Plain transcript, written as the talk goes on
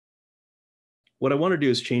What I want to do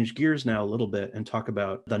is change gears now a little bit and talk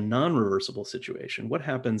about the non-reversible situation. What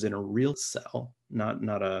happens in a real cell, not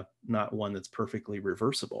one that's perfectly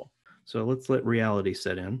reversible. So let's let reality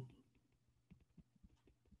set in.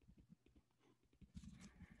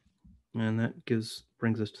 And that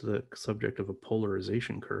brings us to the subject of a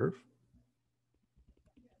polarization curve.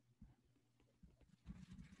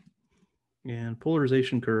 And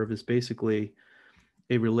polarization curve is basically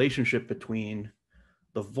a relationship between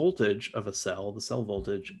the voltage of a cell, the cell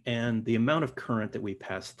voltage, and the amount of current that we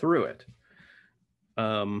pass through it.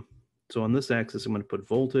 So on this axis, I'm going to put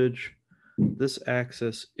voltage. This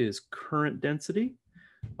axis is current density.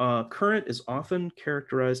 Current is often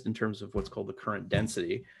characterized in terms of what's called the current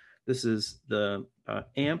density. This is the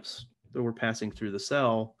amps that we're passing through the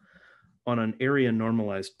cell on an area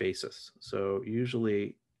normalized basis. So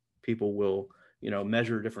usually people will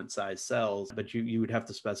measure different size cells, but you would have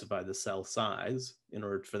to specify the cell size in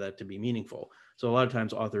order for that to be meaningful. So a lot of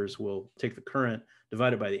times authors will take the current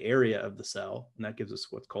divided by the area of the cell, and that gives us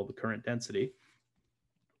what's called the current density,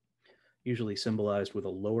 usually symbolized with a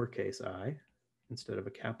lowercase I instead of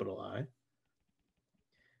a capital I.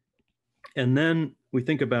 And then we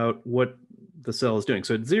think about what the cell is doing.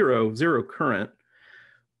 So at zero current,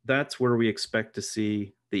 that's where we expect to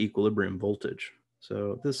see the equilibrium voltage.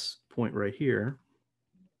 So this point right here,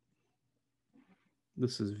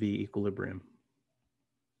 this is V equilibrium.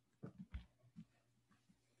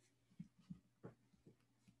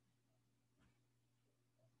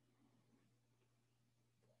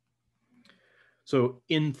 So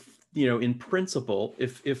in principle,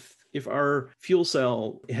 if our fuel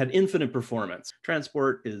cell had infinite performance,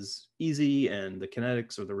 transport is easy and the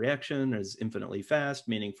kinetics of the reaction is infinitely fast,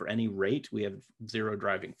 meaning for any rate, we have zero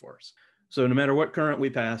driving force. So no matter what current we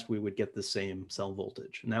passed, we would get the same cell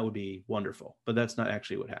voltage, and that would be wonderful. But that's not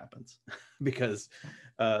actually what happens because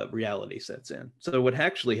reality sets in. So what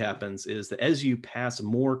actually happens is that as you pass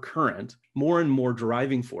more current, more and more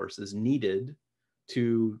driving force is needed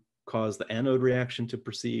to cause the anode reaction to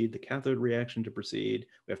proceed, the cathode reaction to proceed.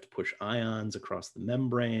 We have to push ions across the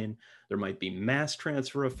membrane. There might be mass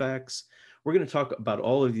transfer effects. We're going to talk about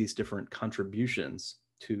all of these different contributions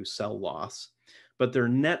to cell loss, but their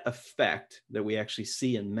net effect that we actually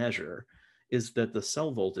see and measure is that the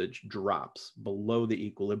cell voltage drops below the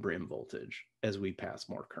equilibrium voltage as we pass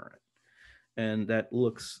more current. And that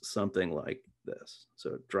looks something like this.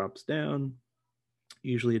 So it drops down.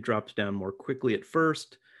 Usually it drops down more quickly at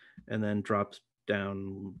first, and then drops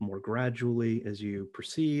down more gradually as you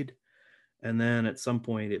proceed. And then at some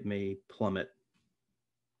point it may plummet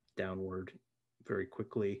downward very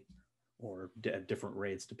quickly or at different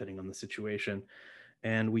rates depending on the situation.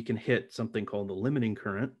 And we can hit something called the limiting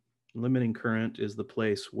current. Limiting current is the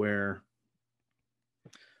place where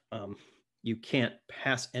you can't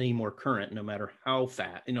pass any more current no matter how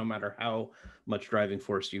fast, no matter how much driving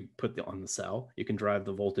force you put on the cell. You can drive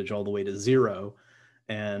the voltage all the way to zero,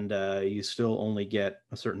 and you still only get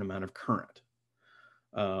a certain amount of current.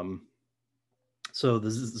 So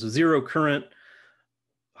the zero current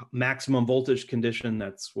maximum voltage condition,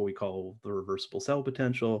 that's what we call the reversible cell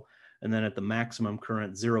potential. And then at the maximum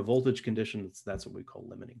current zero voltage condition, that's what we call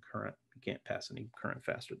limiting current. You can't pass any current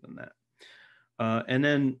faster than that. And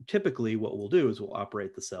then typically what we'll do is we'll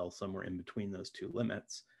operate the cell somewhere in between those two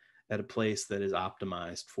limits at a place that is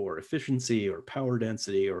optimized for efficiency or power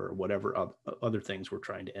density or whatever other things we're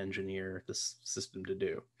trying to engineer this system to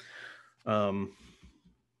do.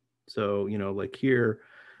 So, like here,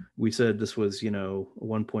 we said this was,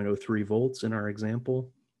 1.03 volts in our example.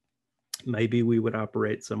 Maybe we would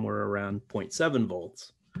operate somewhere around 0.7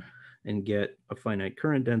 volts and get a finite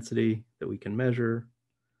current density that we can measure.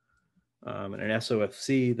 And an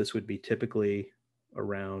SOFC, this would be typically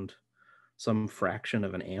around some fraction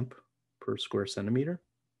of an amp per square centimeter.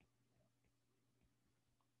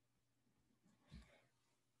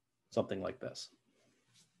 Something like this.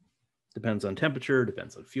 Depends on temperature,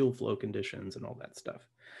 depends on fuel flow conditions and all that stuff.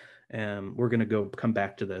 And we're going to come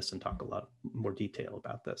back to this and talk a lot more detail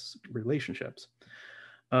about this relationships.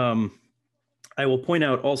 I will point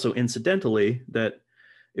out also incidentally that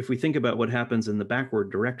if we think about what happens in the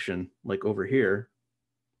backward direction, like over here,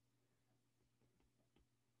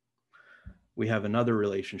 we have another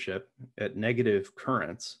relationship at negative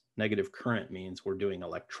currents. Negative current means we're doing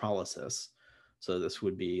electrolysis. So this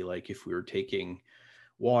would be like if we were taking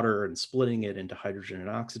water and splitting it into hydrogen and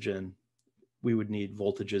oxygen, we would need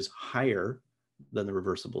voltages higher than the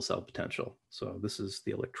reversible cell potential. So this is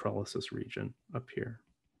the electrolysis region up here.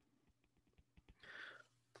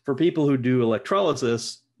 For people who do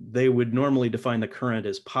electrolysis, they would normally define the current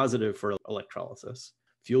as positive for electrolysis.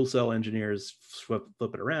 Fuel cell engineers flip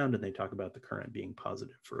it around and they talk about the current being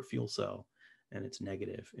positive for a fuel cell, and it's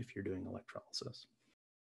negative if you're doing electrolysis.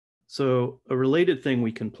 So a related thing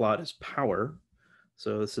we can plot is power.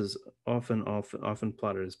 So this is often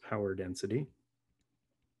plotted as power density.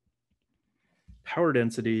 Power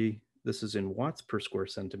density, this is in watts per square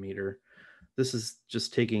centimeter. This is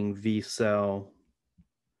just taking V cell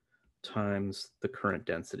times the current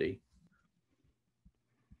density.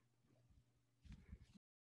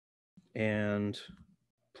 And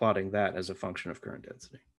plotting that as a function of current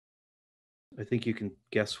density. I think you can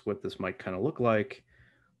guess what this might kind of look like.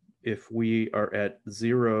 If we are at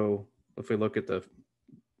zero, if we look at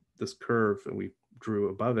this curve and we drew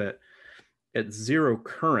above it, at zero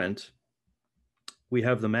current, we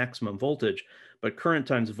have the maximum voltage, but current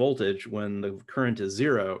times voltage when the current is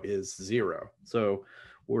zero. So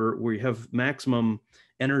we have maximum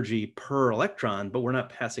energy per electron, but we're not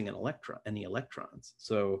passing any electrons.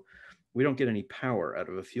 So we don't get any power out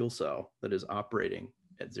of a fuel cell that is operating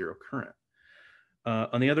at zero current.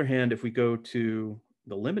 On the other hand, if we go to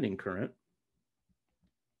the limiting current,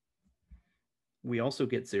 we also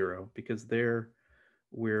get zero because there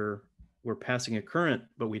we're passing a current,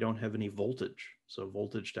 but we don't have any voltage. So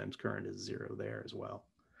voltage times current is zero there as well.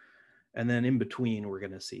 And then in between, we're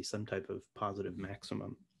going to see some type of positive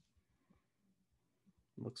maximum.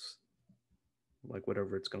 Looks like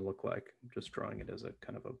whatever it's going to look like. I'm just drawing it as a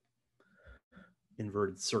kind of a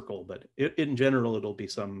inverted circle, but in general, it'll be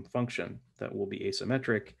some function that will be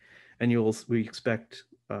asymmetric, and we expect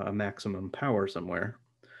a maximum power somewhere.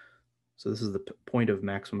 So this is the point of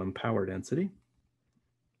maximum power density.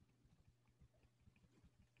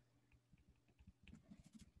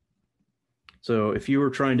 So if you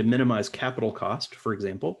were trying to minimize capital cost, for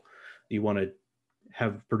example, you want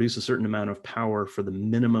to produce a certain amount of power for the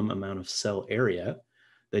minimum amount of cell area,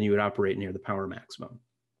 then you would operate near the power maximum.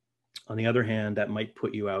 On the other hand, that might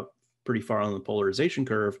put you out pretty far on the polarization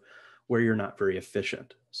curve where you're not very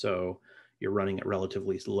efficient. So you're running at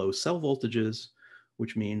relatively low cell voltages,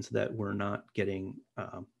 which means that we're not getting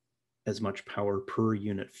as much power per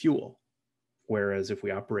unit fuel. Whereas if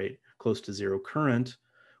we operate close to zero current,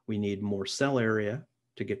 we need more cell area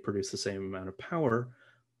to produce the same amount of power,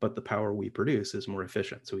 but the power we produce is more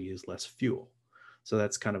efficient, so we use less fuel. So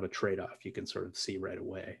that's kind of a trade-off you can sort of see right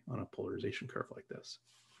away on a polarization curve like this.